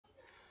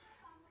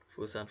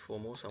First and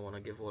foremost, I want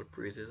to give all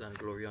praises and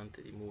glory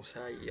unto the Most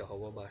High,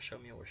 Yahweh Basham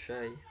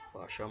Yahushai,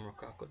 Basham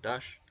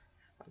Rakakodash,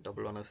 and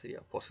double honor to the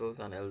apostles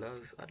and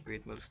elders at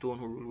Great Millstone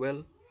who rule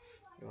well.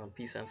 And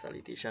peace and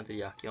salutation to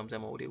the Yakiams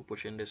and who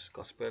pushing this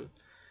gospel,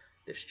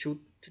 this truth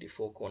to the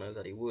four corners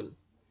of the world.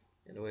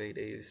 Anyway,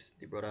 there is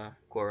the brother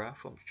Cora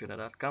from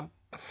Trinidad Camp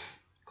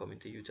coming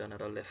to you to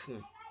another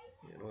lesson.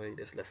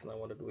 This lesson I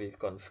want to do is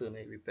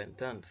concerning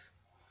repentance.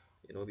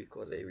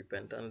 Because a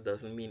repentance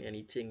doesn't mean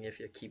anything if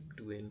you keep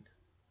doing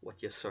what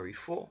you're sorry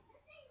for,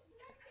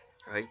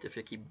 right? If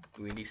you keep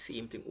doing the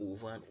same thing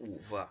over and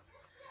over,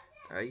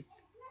 right?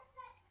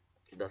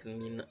 It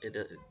doesn't mean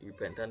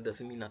repentance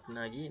doesn't mean nothing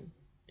again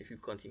if you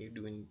continue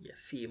doing your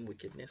same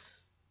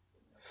wickedness,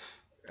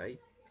 right?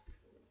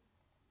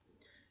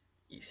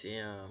 You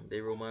say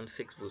the Romans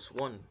 6 verse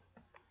 1,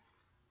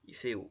 you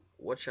say,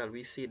 what shall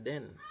we say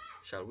then?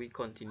 Shall we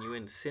continue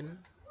in sin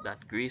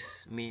that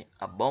grace may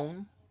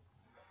abound?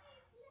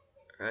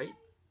 Right?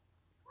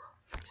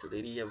 So the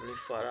Heavenly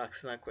Father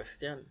asking a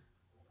question,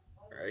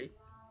 right?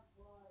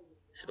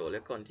 Should all you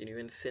continue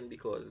in sin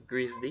because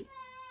grace day?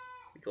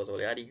 Because all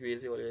you had the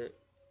grace, all you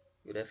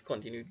just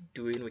continue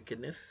doing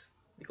wickedness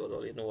because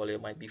all you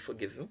might be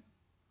forgiven.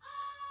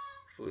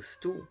 Verse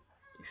 2,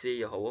 you say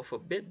Yahweh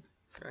forbid,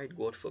 right?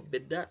 God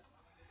forbid that,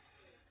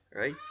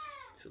 right?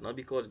 So not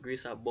because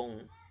grace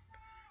abound,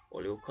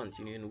 all you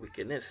continue in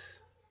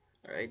wickedness,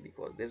 right?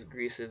 Because this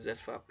grace is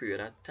just for a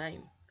period of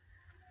time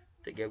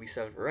to get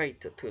yourself right,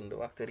 to turn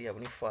back to the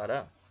Heavenly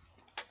Father,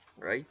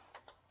 right?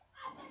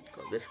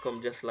 Because this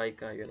comes just like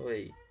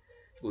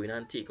going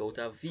and take out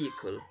a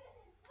vehicle,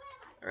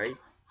 right?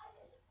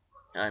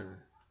 And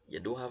you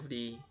don't have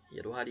the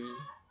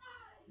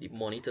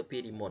money to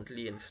pay the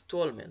monthly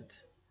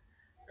installment,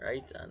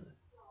 right? And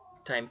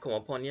time come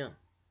upon you,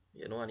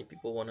 and the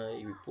people wanna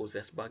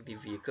repossess back the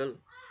vehicle,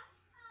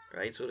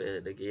 right? So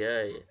they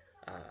get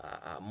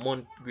a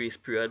month grace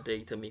period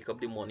to make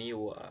up the money,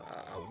 or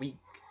a week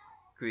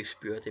grace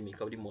period to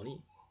make up the money,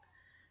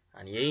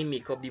 and you ain't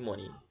make up the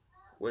money.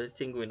 What is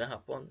thing going to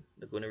happen?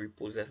 They're going to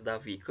repossess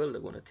that vehicle.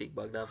 They're going to take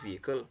back that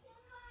vehicle,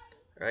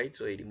 right?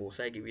 So the Most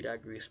High give you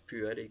that grace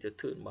period to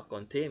turn back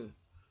on time,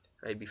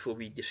 right? Before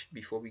we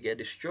get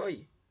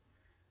destroyed,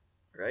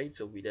 right?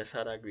 So we just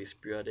had that grace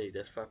period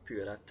just for a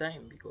period of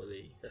time because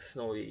that's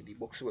now the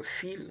books were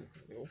sealed,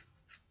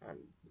 and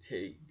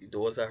the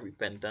doors of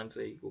repentance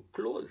go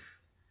close.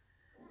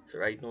 So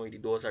right now the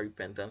doors of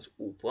repentance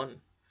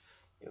open,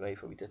 right?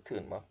 For we to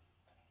turn back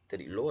to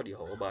the Lord,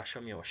 Yahweh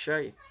Basham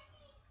Yahushai.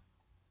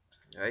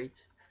 Right?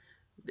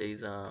 There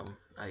is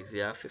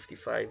Isaiah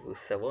 55 verse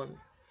 7.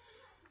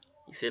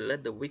 He said,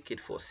 let the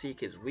wicked forsake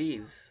his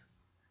ways,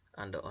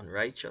 and the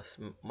unrighteous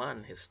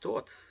man his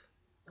thoughts,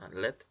 and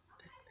let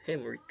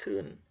him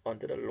return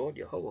unto the Lord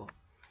Yahweh,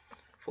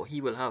 for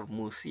he will have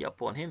mercy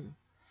upon him,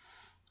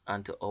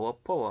 and to our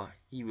power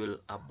he will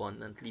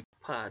abundantly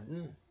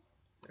pardon.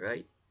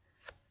 Right?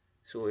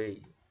 So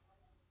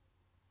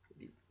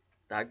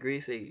that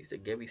grace is to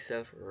get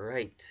yourself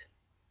right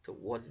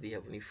towards the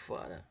Heavenly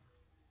Father.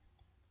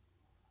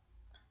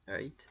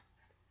 Right?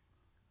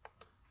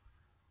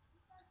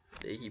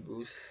 The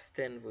Hebrews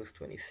 10 verse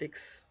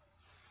 26,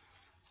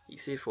 he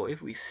says, for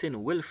if we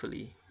sin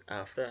willfully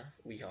after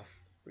we have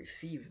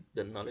received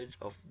the knowledge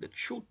of the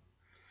truth,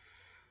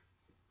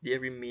 there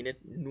remaineth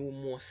no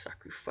more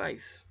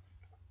sacrifice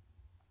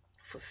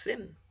for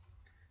sin.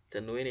 To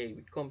knowing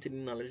we come to the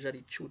knowledge of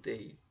the truth,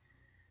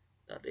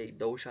 that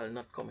thou shalt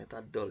not commit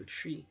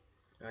adultery,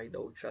 right?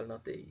 Thou shalt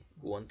not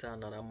go unto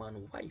another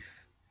man's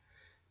wife,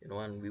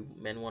 and we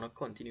men want to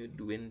continue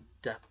doing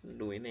that,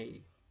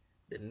 knowing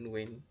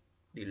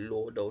the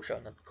law, thou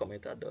shalt not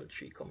commit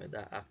adultery, commit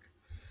that act,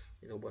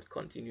 but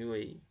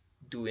continue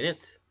doing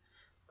it,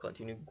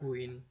 continue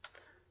going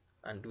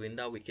and doing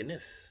that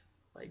wickedness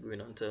by going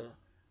unto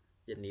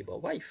your neighbor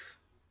wife,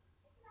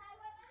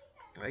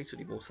 right? So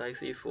the Most High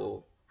say,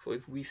 for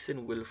if we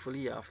sin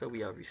willfully after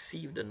we have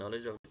received the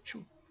knowledge of the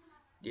truth,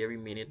 there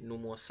remaineth no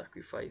more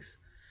sacrifice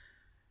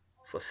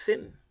for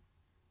sin,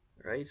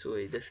 right? So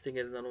this thing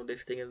is not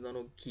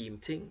no game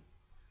thing,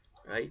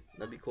 right?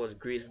 Not because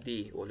grace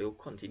day or they'll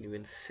continue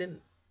in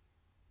sin.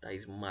 That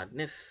is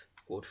madness.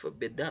 God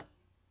forbid that.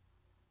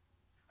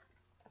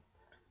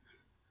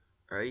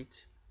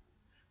 Right?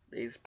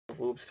 There is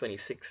Proverbs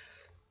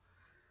 26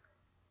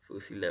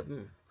 verse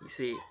 11. He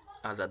say,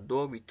 as a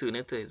dog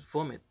returneth to his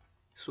vomit,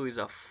 so is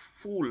a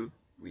fool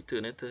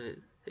returneth to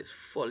his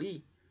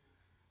folly.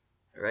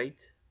 Right?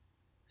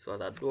 So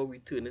as a dog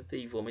returneth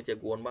to his vomit, you're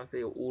going back to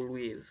your old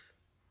ways.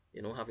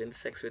 Having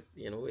sex with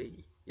your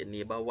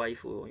neighbor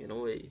wife, or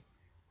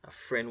a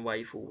friend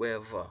wife, or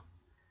wherever.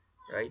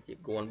 Right? You're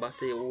going back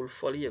to your old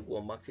folly, you're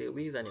going back to your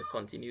ways, and you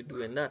continue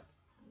doing that,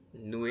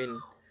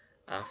 knowing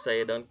after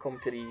you don't come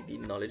to the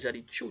knowledge of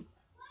the truth.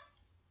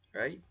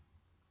 Right?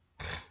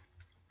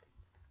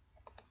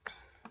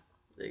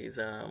 There is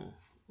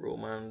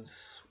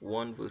Romans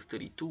 1 verse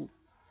 32.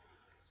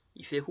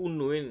 He say, who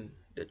knowing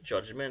the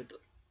judgment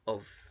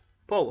of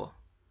power,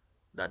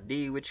 that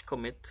they which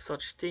commit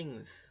such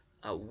things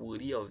are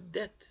worthy of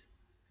death,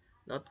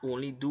 not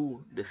only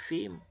do the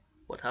same,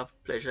 but have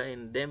pleasure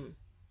in them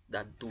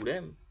that do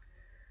them.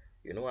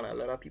 And a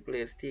lot of people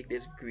is take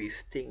this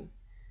grace thing,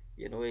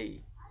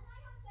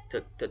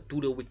 to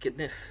do the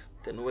wickedness,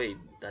 to know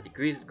that the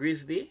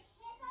grace day,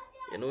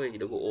 they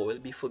will always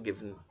be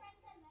forgiven.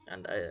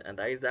 And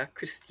that is that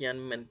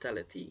Christian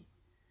mentality,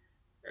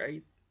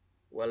 right?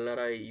 Well, a lot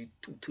of you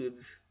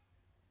two-thirds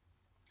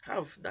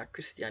have that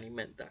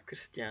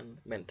Christian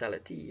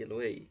mentality,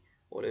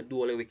 or they do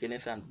all the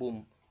wickedness and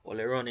boom, or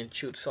they run in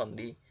church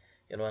Sunday,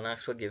 and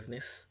ask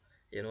forgiveness,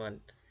 and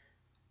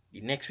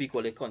the next week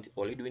all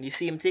they doing the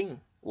same thing,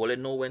 all they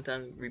know went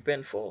and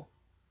repent for,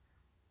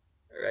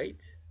 right?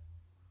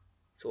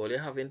 So all they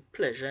having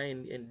pleasure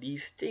in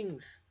these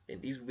things,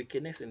 in these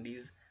wickedness, in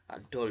these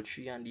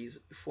adultery and these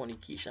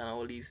fornication,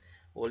 all these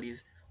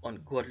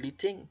ungodly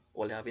thing,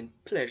 all they having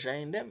pleasure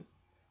in them,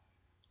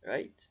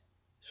 right?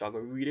 So I go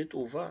read it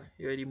over.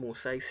 Here the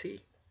Most I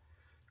say.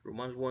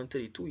 Romans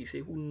 1:32, he say,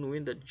 who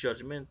knowing the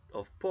judgment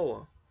of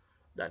power,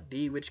 that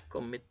they which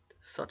commit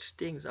such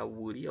things are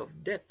worthy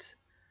of death,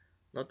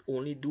 not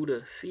only do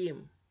the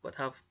same, but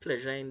have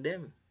pleasure in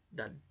them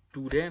that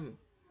do them.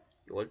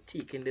 You all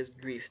taking this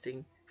grace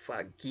thing for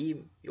a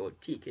game. You all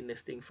taking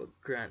this thing for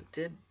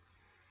granted.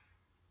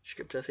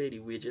 Scripture say the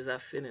wages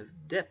of sin is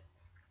death.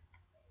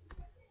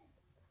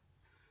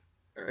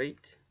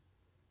 Alright?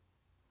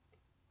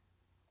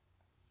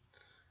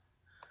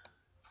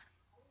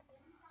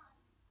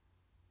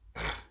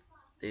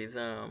 There's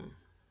the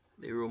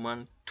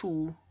Roman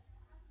 2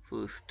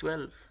 verse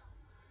 12.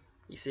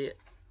 He say,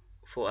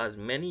 for as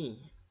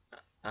many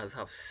as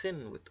have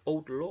sinned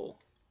without law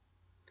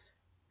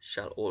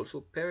shall also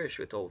perish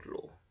without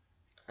law,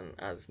 and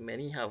as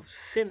many have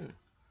sinned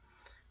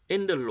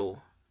in the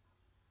law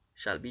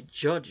shall be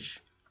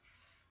judged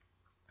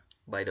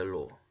by the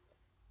law.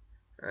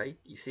 Right?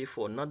 He say,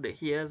 for not the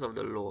hearers of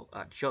the law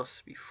are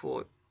just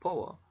before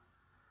power,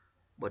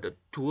 but the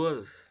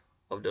doers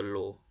of the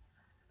law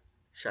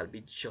shall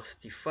be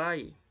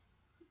justified.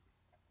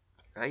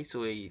 Right?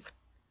 So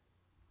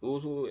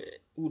those who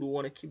don't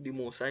want to keep the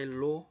Most High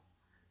law,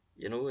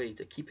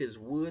 to keep His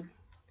word,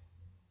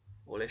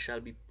 all they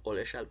shall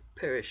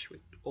perish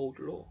without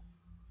law.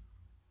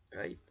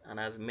 Right? And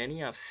as many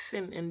have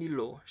sinned in the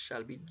law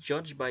shall be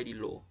judged by the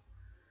law.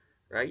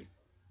 Right?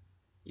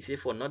 He say,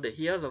 for not the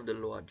hearers of the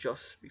law are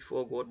just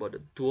before God, but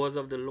the doers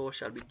of the law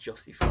shall be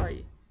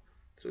justified.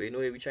 So if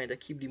we're trying to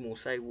keep the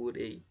Most High word,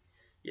 He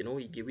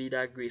give you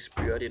that grace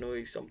period.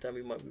 Sometimes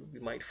we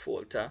might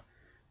falter,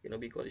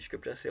 because the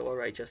scripture say our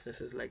righteousness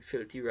is like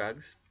filthy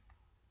rags,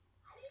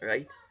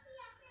 right?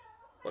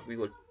 But we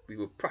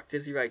will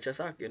practice the righteous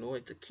act,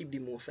 to keep the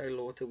Most High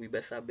law to our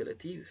best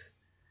abilities.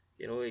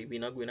 We're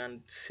not going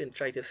and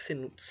try to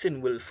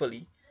sin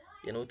willfully,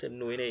 to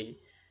knowing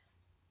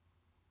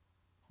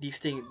these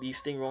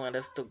things wrong, and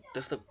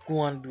just to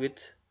go and do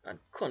it and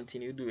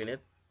continue doing it.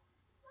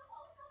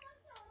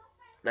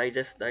 That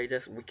is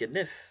just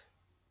wickedness,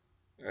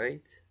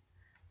 right?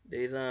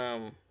 There's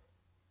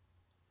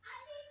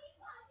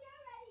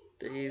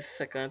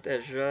Second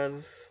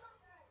Ezra's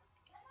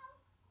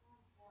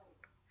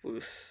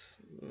verse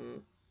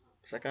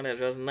Second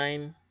Ezra's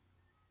 9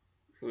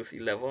 verse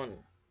 11.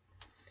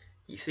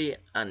 He say,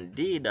 and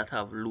they that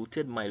have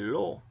looted my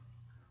law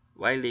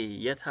while they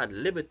yet had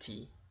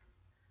liberty,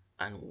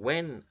 and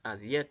when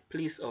as yet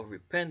place of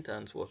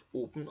repentance was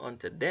open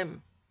unto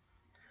them,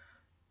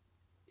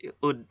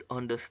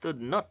 understood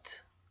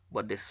not,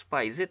 but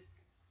despise it,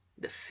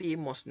 the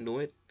same must know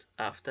it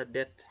after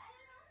death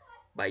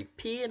by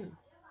pain.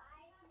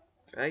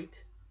 Right?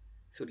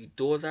 So the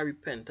doors of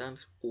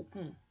repentance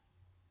open.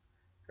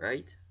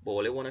 Right? But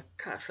all they want to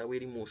cast away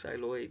the Most High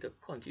law, to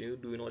continue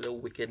doing all the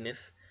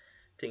wickedness,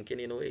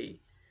 thinking,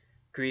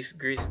 grace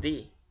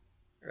day.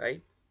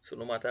 Right? So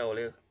no matter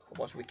how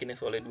much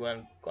wickedness all they do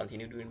and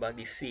continue doing back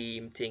the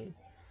same thing.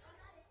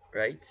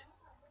 Right?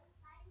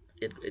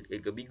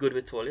 It could be good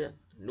with all.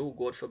 No,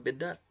 God forbid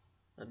that.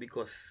 Not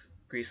because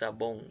grace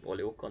abound, or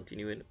they will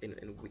continue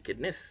in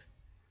wickedness.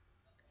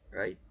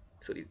 Right?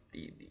 So the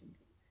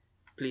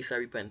place of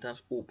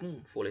repentance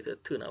open for them to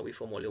turn away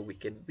from all your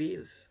wicked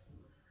ways.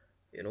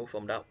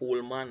 From that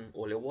old man,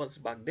 all it was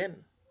back then.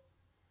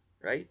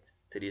 Right?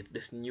 To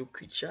this new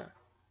creature.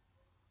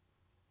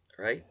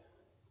 Right?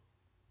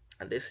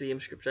 And this same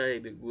scripture,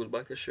 it goes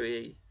back to show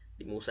you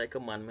the Most High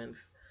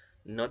commandments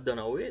not done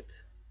away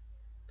with.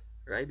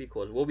 Right?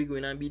 Because what we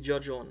going to be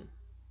judged on?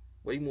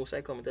 What the Most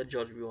High committed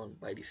judgment on?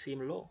 By the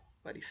same law,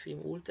 by the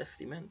same Old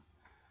Testament.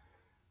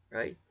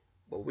 Right?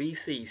 But he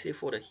say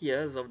for the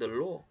hearers of the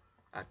law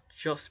are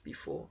just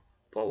before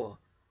power,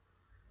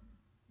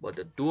 but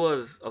the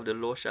doers of the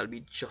law shall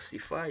be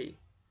justified.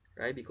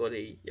 Right? Because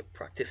you're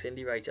practicing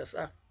the righteous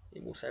act.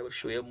 The Most High will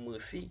show you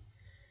mercy.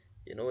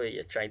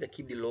 You're trying to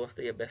keep the laws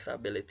to your best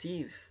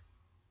abilities.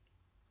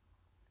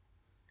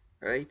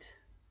 Right?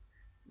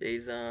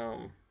 There's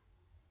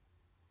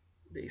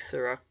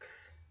Sirach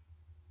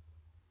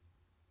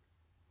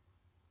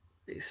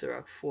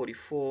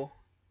 44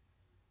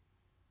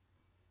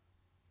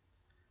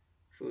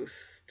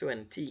 verse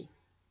 20.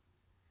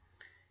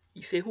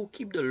 He say, who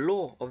keep the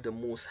law of the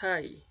Most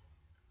High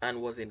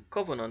and was in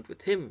covenant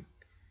with him,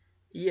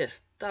 he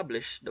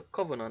established the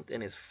covenant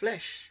in his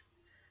flesh.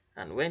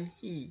 And when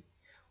he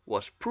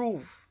was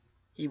proved,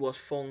 he was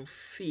found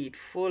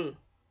faithful.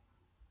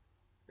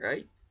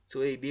 Right?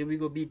 So hey, there we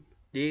go be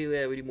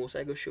there where the Most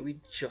High go show we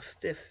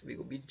justice. We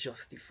go be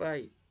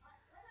justified.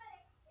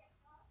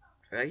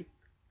 Right?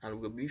 And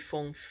we go be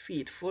found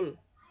faithful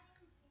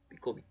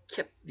because we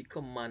kept the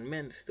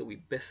commandments to our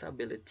best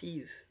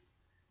abilities.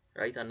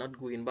 Right? And not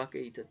going back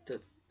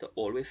to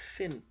always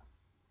sin.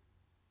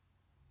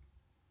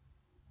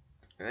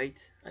 Right?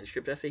 And the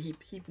scripture say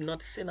heap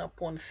not sin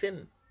upon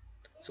sin.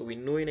 So we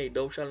know in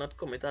thou shalt not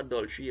commit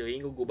adultery. You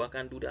ain't gonna go back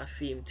and do that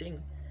same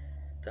thing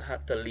to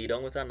have to lay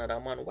down with another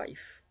man's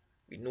wife.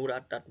 We know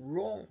that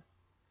wrong.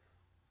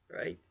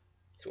 Right?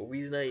 So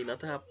we not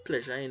to have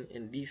pleasure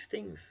in these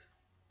things.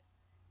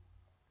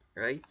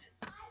 Right?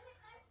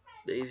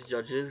 There is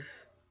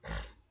Judges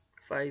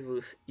 5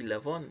 verse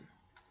 11.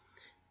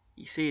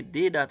 He said,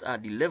 they that are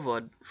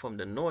delivered from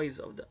the noise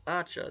of the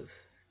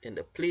archers in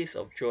the place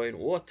of drawing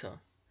water,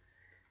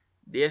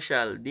 there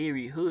shall they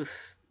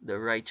rehearse the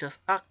righteous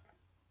act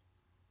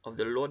of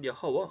the Lord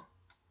Yahweh,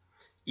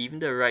 even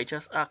the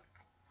righteous act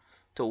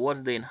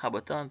towards the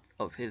inhabitant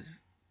of his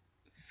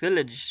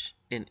village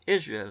in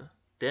Israel.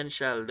 Then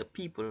shall the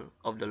people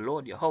of the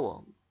Lord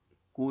Yahweh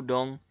go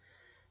down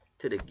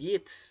to the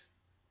gates.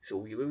 So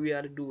we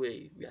had to do,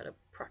 we had to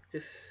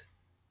practice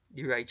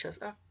the righteous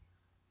act,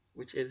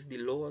 which is the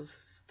laws,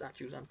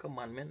 statutes, and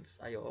commandments.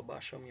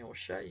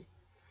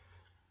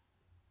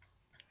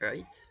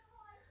 Right?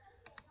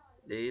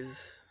 There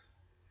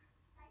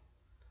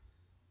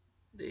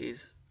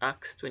is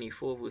Acts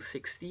 24 verse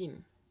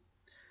 16.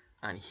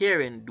 And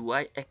herein do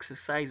I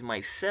exercise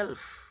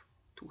myself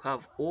to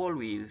have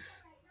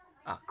always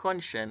a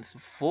conscience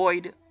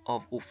void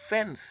of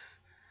offense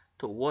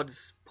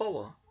towards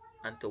power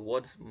and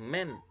towards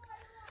men.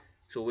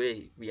 So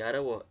we had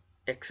to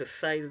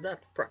exercise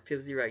that,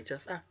 practice the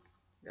righteous act.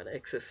 We had to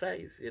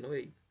exercise,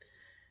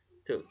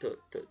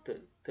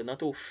 to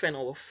not offend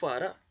our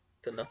Father,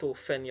 to not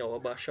offend your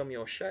Basham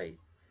Yoshai,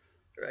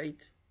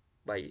 right?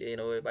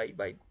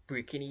 By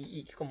breaking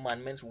the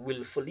commandments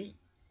willfully,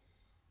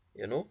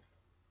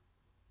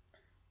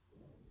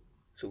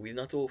 So we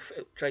not to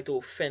try to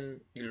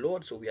offend the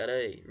Lord. So we had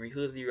to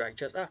rehearse the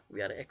righteous act.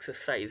 We had to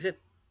exercise it,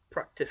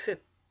 practice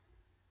it.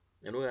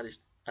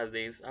 As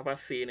there's a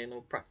saying,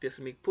 practice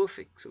make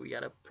perfect. So we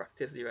had to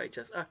practice the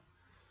righteous act.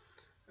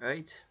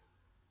 Right?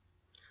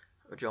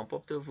 I'll jump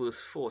up to verse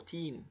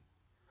 14.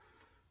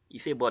 He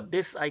say, but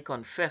this I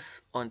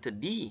confess unto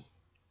thee,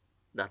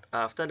 that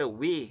after the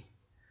way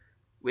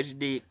which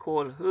they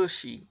call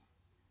Hershey,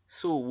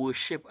 so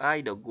worship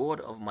I the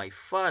God of my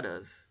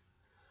fathers,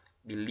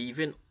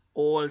 believing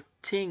all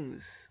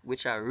things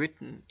which are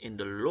written in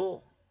the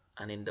law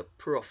and in the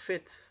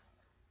prophets.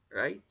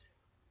 Right?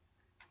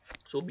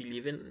 So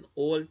believing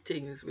all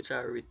things which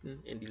are written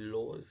in the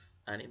laws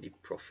and in the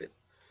prophet.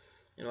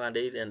 And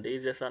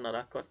there's just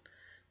another cut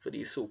for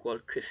these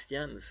so-called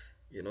Christians.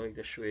 You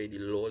can show you the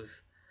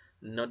laws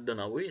not done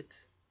away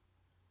with.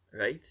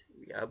 Right?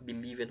 We are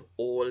believing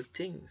all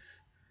things.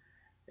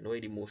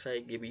 The Most High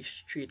gave us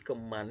straight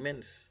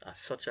commandments as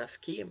such as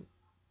came.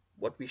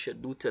 What we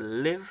should do to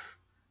live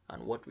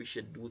and what we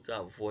should do to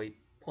avoid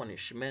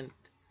punishment.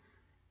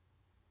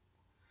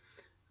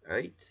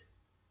 Right?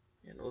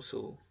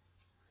 So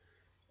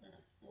I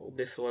hope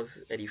this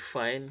was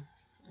edifying.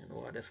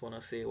 I just want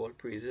to say all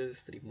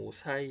praises to the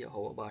Most High,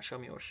 Yahweh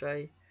Basham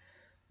Yoshai,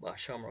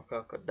 Basham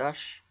Rakah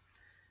Kadash,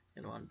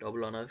 and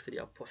double honors to the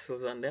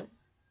apostles and them,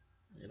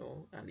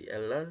 and the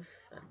elders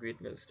at Great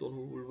Millstone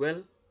who rule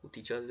well, who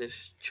teach us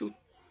this truth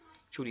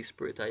through the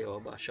Spirit of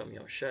Yahweh Basham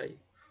Yoshai.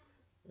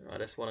 I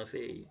just want to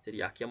say to the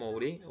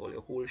Akyamauri, all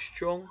you hold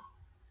strong,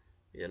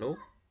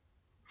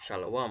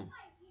 Shalom.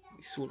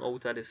 We soon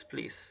out of this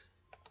place.